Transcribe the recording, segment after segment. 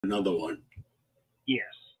Another one. Yes.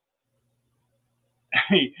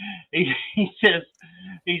 he says,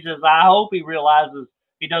 I hope he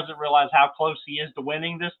doesn't realize how close he is to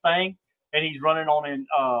winning this thing, and he's running on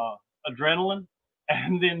adrenaline,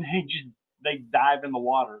 and then they dive in the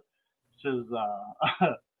water. Says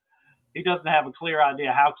he doesn't have a clear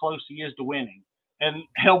idea how close he is to winning, and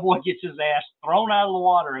Hellboy gets his ass thrown out of the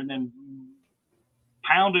water and then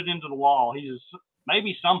pounded into the wall. He says,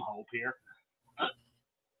 maybe some hope here.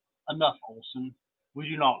 Enough, Olsen. We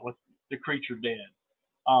do not want the creature dead.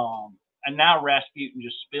 And now Rasputin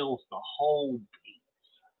just spills the whole beans.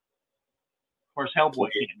 Of course,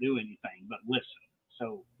 Hellboy can't do anything but listen.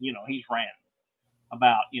 So, he's ranting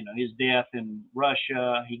about, his death in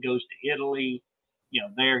Russia. He goes to Italy.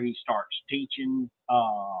 There he starts teaching.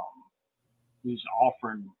 He's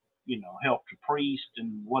offering, help to priests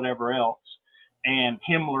and whatever else. And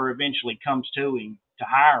Himmler eventually comes to him to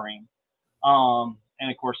hire him. And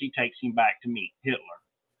of course, he takes him back to meet Hitler.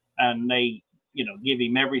 And they, give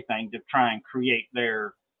him everything to try and create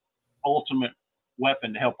their ultimate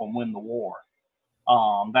weapon to help them win the war.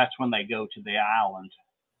 That's when they go to the island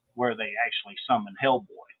where they actually summon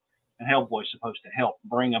Hellboy. And Hellboy's supposed to help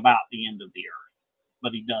bring about the end of the earth,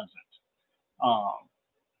 but he doesn't.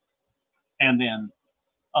 And then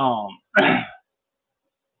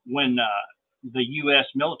when the U.S.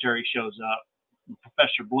 military shows up,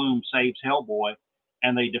 Professor Bloom saves Hellboy,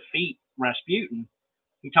 and they defeat Rasputin.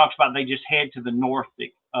 He talks about they just head to the North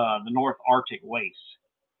Arctic wastes.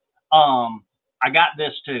 I got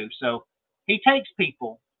this too. So he takes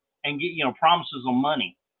people and promises them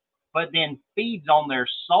money, but then feeds on their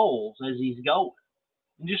souls as he's going,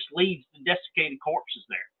 and just leaves the desiccated corpses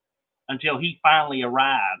there until he finally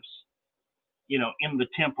arrives, in the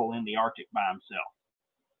temple in the Arctic by himself.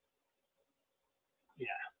 Yeah,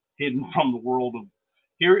 hidden from the world of.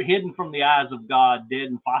 Hidden from the eyes of God, dead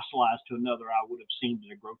and fossilized to another, I would have seemed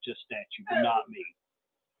a grotesque statue, but not me.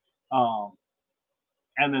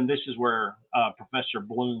 And then this is where Professor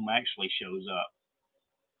Bloom actually shows up,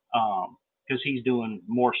 because he's doing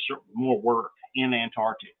more work in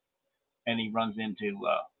Antarctic, and he runs into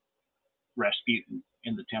Rasputin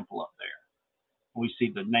in the temple up there. We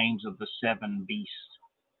see the names of the 7 beasts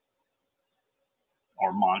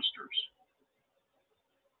or monsters.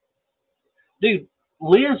 Dude,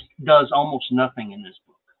 Liz does almost nothing in this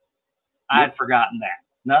book. I had forgotten that.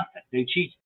 Nothing. Dude,